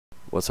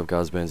What's up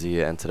guys, Benzie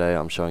here, and today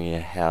I'm showing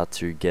you how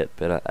to get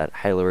better at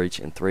Halo Reach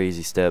in 3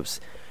 easy steps.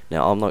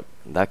 Now I'm not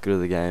that good at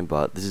the game,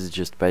 but this is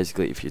just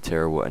basically if you're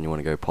terrible and you want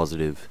to go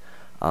positive.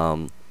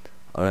 I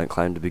don't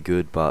claim to be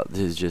good, but this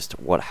is just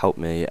what helped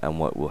me and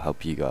what will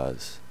help you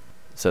guys.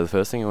 So the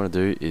first thing you want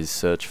to do is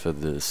search for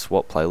the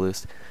SWAT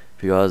playlist.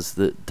 For you guys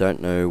that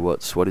don't know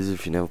what SWAT is,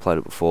 if you've never played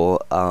it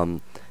before,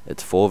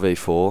 it's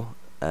 4v4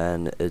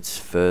 and it's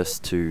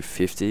first to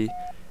 50.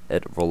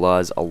 It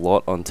relies a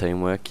lot on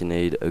teamwork. You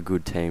need a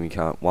good team.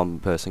 One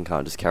person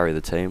can't just carry the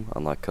team,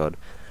 unlike COD.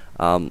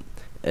 And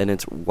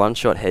it's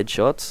one-shot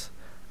headshots,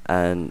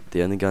 and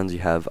the only guns you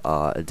have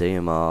are a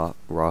DMR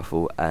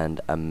rifle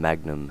and a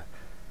Magnum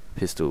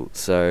pistol.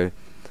 So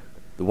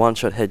the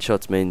one-shot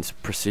headshots means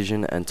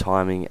precision and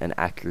timing and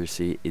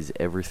accuracy is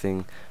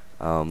everything.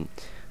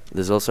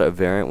 There's also a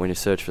variant when you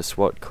search for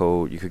SWAT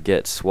called, you could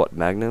get SWAT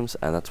Magnums,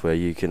 and that's where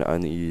you can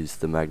only use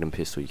the Magnum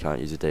pistol, you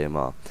can't use a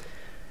DMR.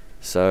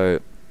 So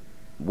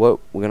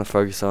what we're going to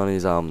focus on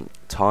is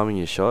timing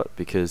your shot,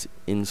 because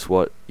in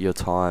SWAT your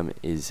time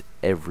is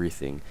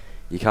everything.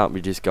 You can't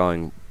be just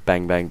going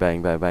bang bang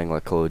bang bang bang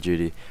like Call of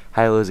Duty.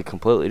 Halo is a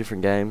completely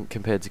different game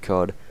compared to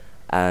COD,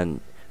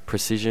 and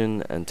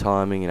precision and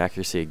timing and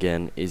accuracy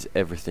again is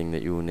everything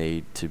that you will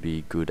need to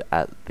be good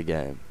at the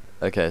game.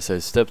 Okay, so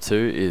step 2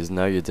 is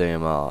know your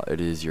DMR. It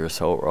is your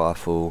assault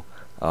rifle.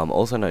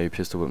 Also know your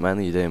pistol, but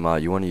mainly your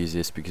DMR. You want to use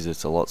this because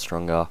it's a lot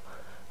stronger.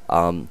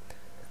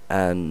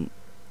 And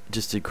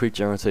just a quick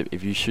general tip,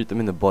 if you shoot them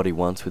in the body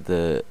once with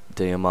the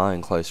DMR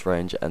in close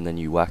range and then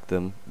you whack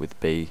them with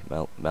B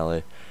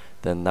melee,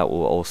 then that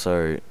will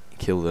also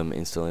kill them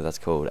instantly. That's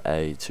called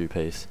a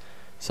two-piece.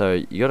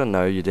 So you gotta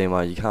know your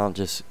DMR. You can't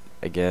just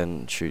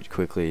again shoot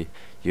quickly.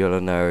 You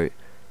gotta know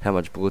how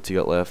much bullets you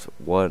got left,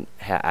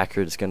 how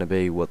accurate it's gonna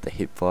be, what the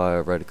hip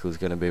fire reticle is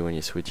gonna be when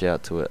you switch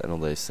out to it, and all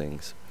these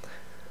things.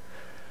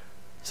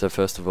 So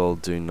first of all,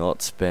 do not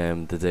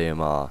spam the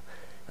DMR.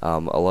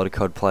 A lot of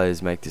COD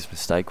players make this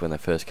mistake when they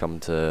first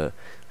come to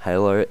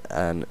Halo,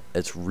 and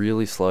it's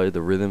really slow.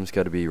 The rhythm's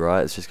got to be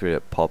right. It's just going to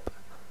be pop,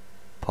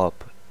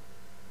 pop,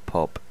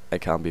 pop. It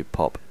can't be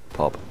pop,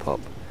 pop, pop.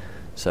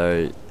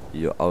 So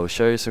I'll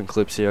show you some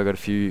clips here. I've got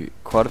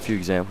quite a few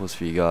examples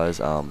for you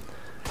guys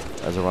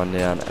as I run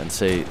down and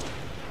see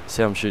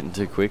I'm shooting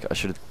too quick. I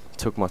should have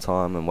took my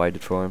time and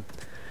waited for him.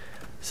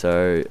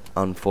 So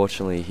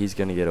unfortunately, he's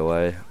going to get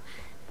away,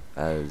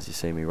 as you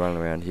see me running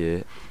around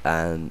here.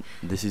 And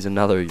this is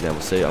another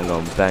example. See, I'm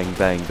going bang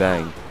bang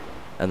bang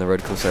and the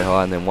reticle's so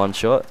high, and then one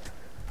shot,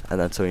 and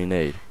that's all you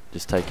need.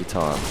 Just take your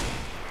time.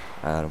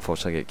 And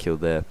unfortunately I get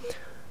killed there.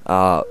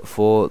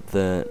 For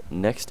the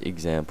next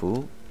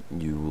example,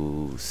 you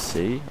will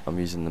see I'm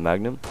using the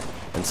Magnum,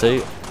 and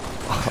see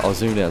I'll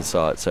zoom down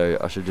sight, so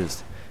I should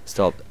just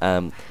stop.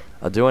 I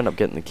do end up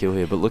getting the kill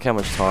here, but look how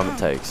much time it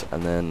takes,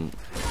 and then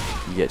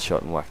you get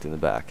shot and whacked in the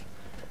back.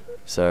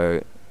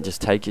 So just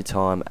take your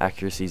time.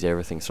 Accuracy is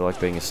everything. So like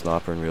being a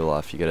sniper in real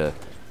life, you gotta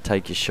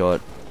take your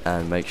shot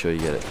and make sure you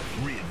get it.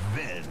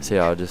 See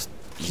how I just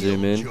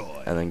zoom in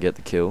and then get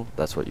the kill?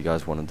 That's what you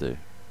guys want to do.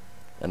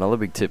 Another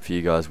big tip for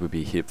you guys would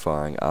be hip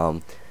firing.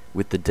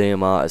 With the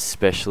DMR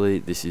especially,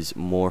 this is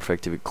more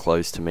effective at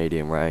close to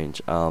medium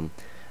range. And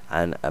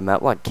a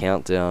map like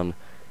Countdown,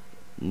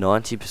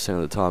 90%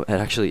 of the time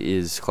it actually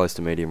is close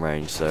to medium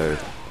range. So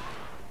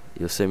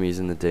you'll see me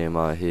using the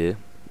DMR here.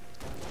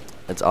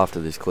 It's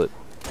after this clip.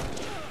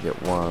 Get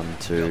 1,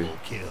 2,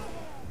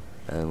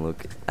 and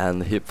look,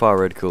 and the hip fire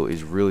reticle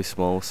is really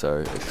small, so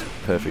it's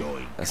perfect.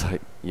 That's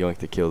like yoink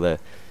the kill there.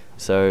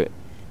 So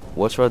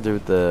what should I do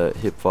with the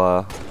hip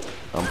fire?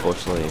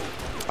 Unfortunately,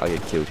 I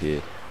get killed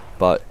here.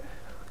 But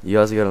you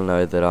guys are gonna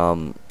know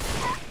that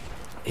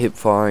hip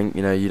firing,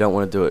 you don't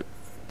want to do it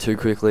too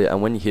quickly.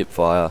 And when you hip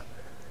fire,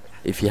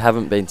 if you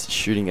haven't been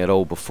shooting at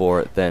all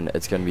before it, then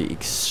it's going to be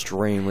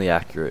extremely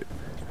accurate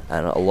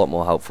and a lot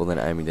more helpful than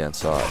aiming down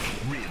sight.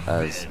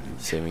 As you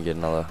see me get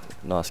another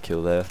nice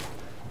kill there.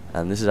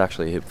 And this is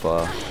actually a hip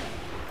fire.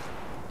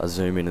 I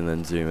zoom in and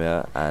then zoom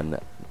out, and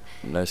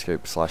no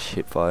scope /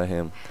 hip fire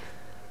him.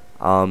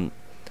 And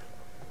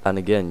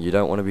again, you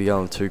don't want to be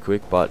going too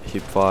quick, but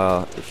hip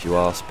fire, if you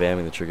are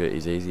spamming the trigger,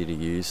 is easy to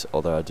use,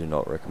 although I do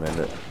not recommend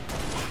it.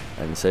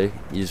 And you see,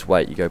 you just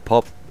wait, you go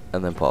pop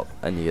and then pop,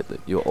 and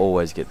you'll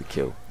always get the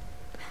kill.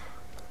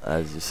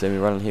 As you see me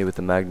running here with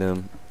the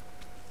Magnum,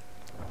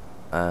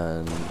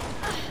 and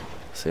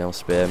see I'm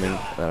spamming,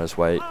 and I just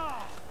wait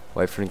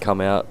for him to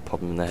come out,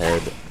 pop him in the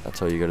head.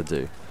 That's all you got to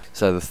do.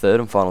 So the third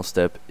and final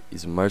step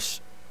is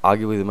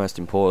arguably the most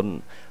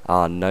important.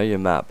 Know your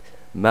map.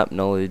 Map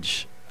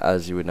knowledge,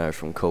 as you would know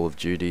from Call of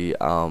Duty.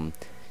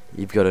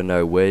 You've got to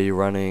know where you're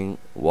running,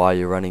 why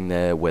you're running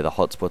there, where the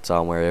hotspots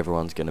are, and where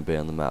everyone's going to be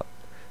on the map.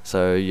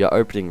 So your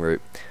opening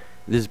route.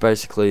 This is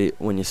basically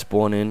when you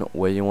spawn in,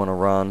 where you want to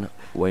run,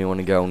 where you want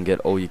to go and get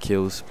all your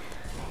kills.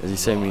 As you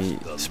see me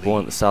spawn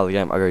at the start of the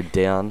game, I go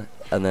down,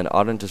 and then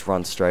I don't just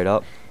run straight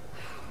up.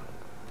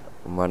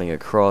 I'm running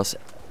across,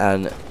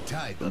 and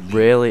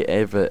rarely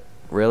ever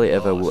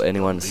will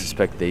anyone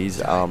suspect these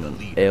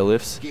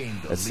airlifts.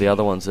 It's the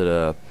other ones that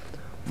are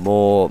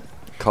more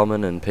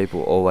common and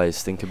people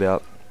always think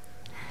about.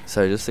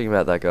 So just think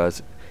about that,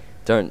 guys.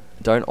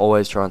 Don't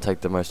always try and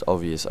take the most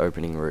obvious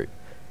opening route.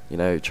 You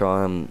know,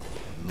 try and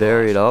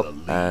vary it up,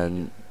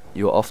 and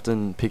you'll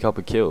often pick up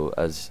a kill,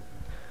 as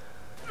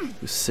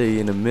you'll see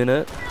in a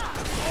minute.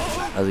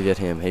 As I get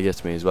him, he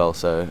gets me as well,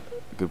 so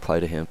good play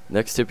to him.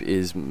 Next tip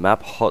is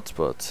map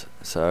hotspots.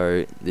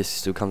 So this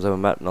still comes over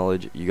map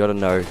knowledge. You got to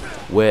know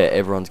where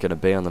everyone's going to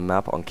be on the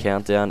map. On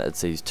countdown,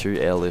 it's these 2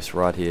 airlifts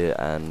right here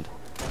and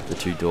the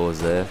 2 doors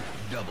there.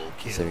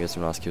 So we get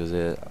some nice kills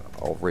there.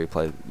 I'll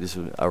replay this.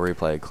 I'll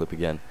replay a clip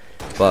again,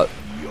 but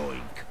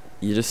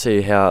you just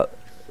see how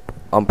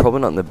I'm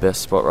probably not in the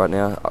best spot right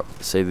now.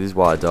 See, this is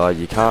why I died.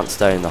 You can't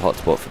stay in the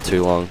hotspot for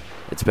too long.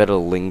 It's better to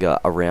linger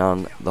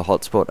around the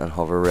hotspot and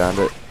hover around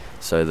it,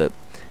 so that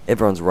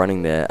everyone's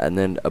running there and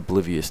then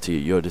oblivious to you.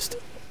 You're just,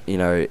 you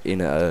know, in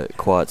a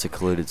quiet,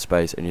 secluded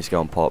space, and you just go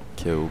and pop,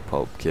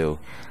 kill,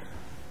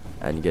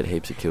 and you get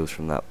heaps of kills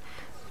from that.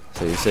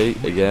 So you see,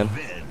 again,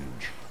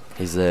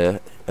 he's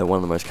there at one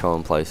of the most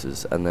common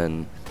places, and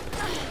then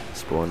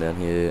spawn down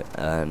here,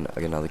 and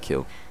I get another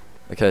kill.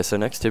 Okay, so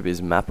next tip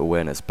is map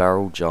awareness,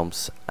 barrel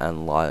jumps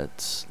and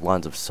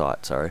lines of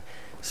sight, sorry.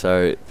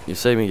 So you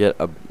see me get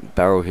a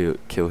barrel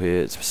kill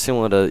here. It's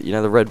similar to, you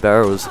know, the red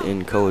barrels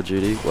in Call of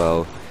Duty.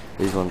 Well,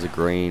 these ones are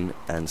green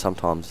and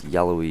sometimes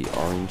yellowy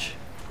orange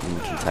in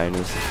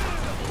containers.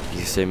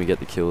 You see me get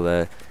the kill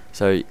there.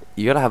 So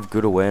you gotta have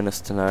good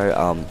awareness to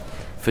know.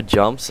 For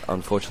jumps,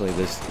 unfortunately,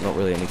 there's not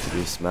really anything to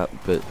this map,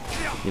 but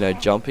you know,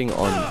 jumping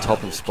on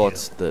top of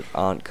spots that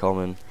aren't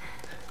common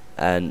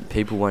and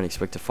people won't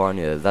expect to find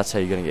you, that's how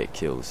you're gonna get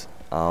kills.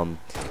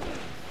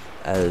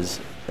 As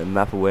a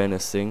map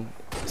awareness thing,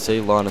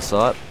 see line of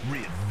sight.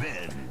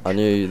 I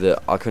knew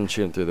that I couldn't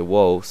shoot him through the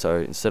wall, so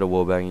instead of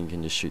wall banging, you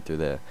can just shoot through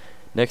there.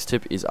 Next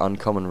tip is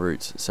uncommon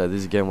routes. So this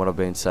is again what I've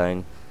been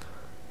saying.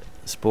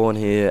 Spawn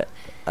here,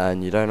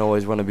 and you don't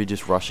always want to be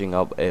just rushing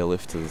up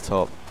airlift to the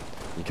top.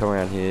 You come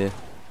around here,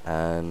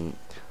 and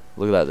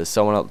look at that. There's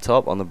someone up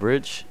top on the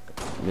bridge.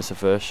 Miss a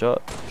first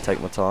shot,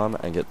 take my time,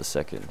 and get the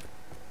second.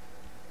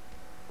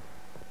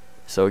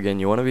 So again,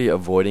 you want to be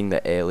avoiding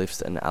the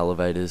airlifts and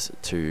elevators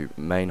to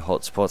main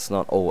hotspots.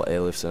 Not all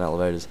airlifts and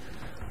elevators,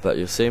 but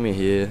you'll see me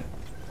here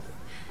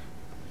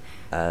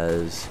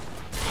as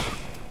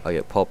I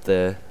get popped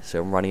there.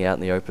 So I'm running out in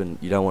the open.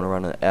 You don't want to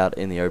run out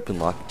in the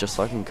open just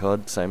like in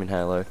COD, same in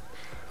Halo.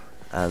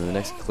 And the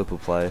next clip will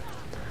play.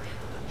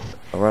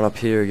 I run up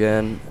here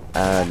again,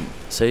 and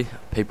see,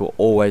 people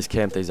always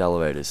camp these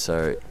elevators.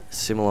 So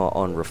similar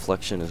on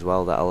reflection as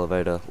well, the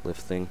elevator lift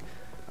thing.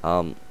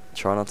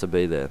 Try not to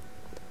be there.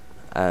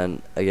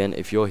 And again,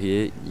 if you're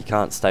here, you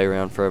can't stay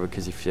around forever,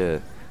 because if you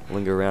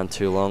linger around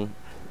too long,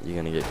 you're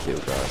gonna get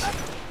killed, guys.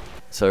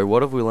 So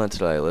what have we learned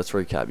today? Let's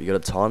recap. You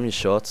got to time your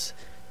shots.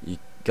 You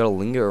got to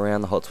linger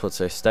around the hotspots.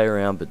 So stay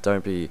around, but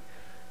don't be,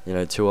 you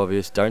know, too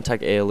obvious. Don't take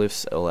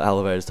airlifts or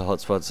elevators to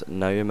hotspots.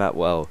 Know your map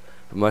well,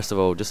 but most of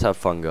all, just have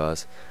fun,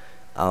 guys.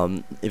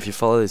 If you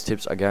follow these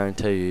tips, I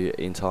guarantee you,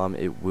 in time,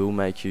 it will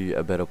make you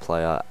a better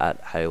player at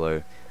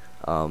Halo.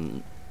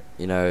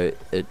 You know,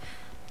 it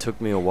took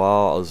me a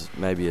while. I was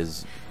maybe a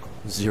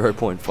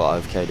 0.5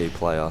 KD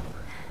player,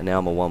 and now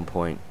I'm a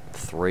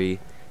 1.3.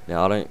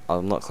 Now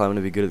I'm not claiming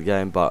to be good at the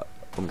game, but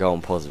I'm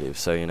going positive.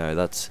 So you know,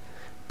 that's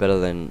better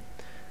than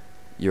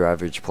your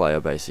average player,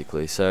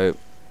 basically. So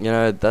you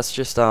know, that's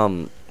just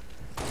I'm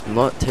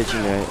not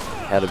teaching you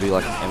how to be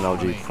like an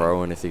MLG pro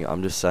or anything.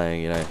 I'm just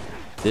saying, you know,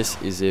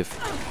 this is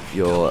if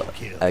you're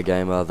a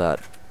gamer that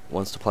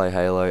wants to play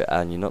Halo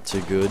and you're not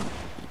too good,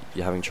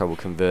 you're having trouble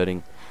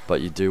converting,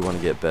 but you do want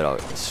to get better.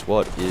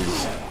 SWAT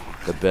is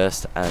the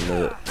best, and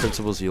the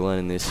principles you learn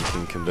in this you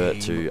can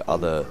convert to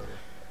other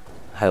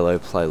Halo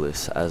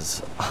playlists.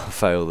 As I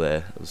failed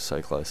there, it was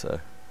so close though.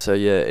 So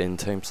yeah, in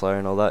Team Slayer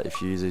and all that,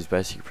 if you use these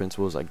basic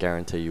principles, I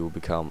guarantee you will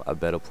become a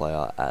better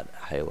player at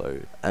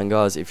Halo. And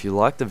guys, if you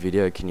liked the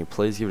video, can you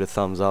please give it a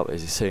thumbs up?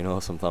 As you see an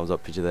awesome thumbs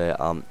up picture there.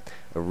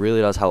 It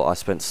really does help. I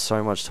spent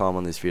so much time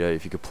on this video.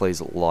 If you could please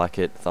like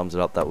it, thumbs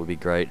it up, that would be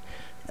great.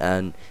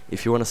 And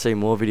if you want to see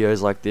more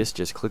videos like this,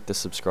 just click the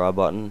subscribe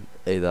button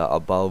either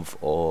above,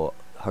 or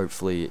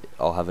hopefully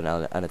I'll have an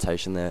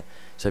annotation there.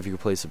 So if you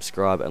could please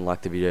subscribe and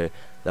like the video,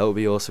 that would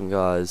be awesome,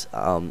 guys.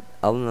 Other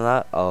than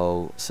that,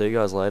 I'll see you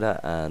guys later,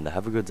 and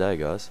have a good day,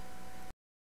 guys.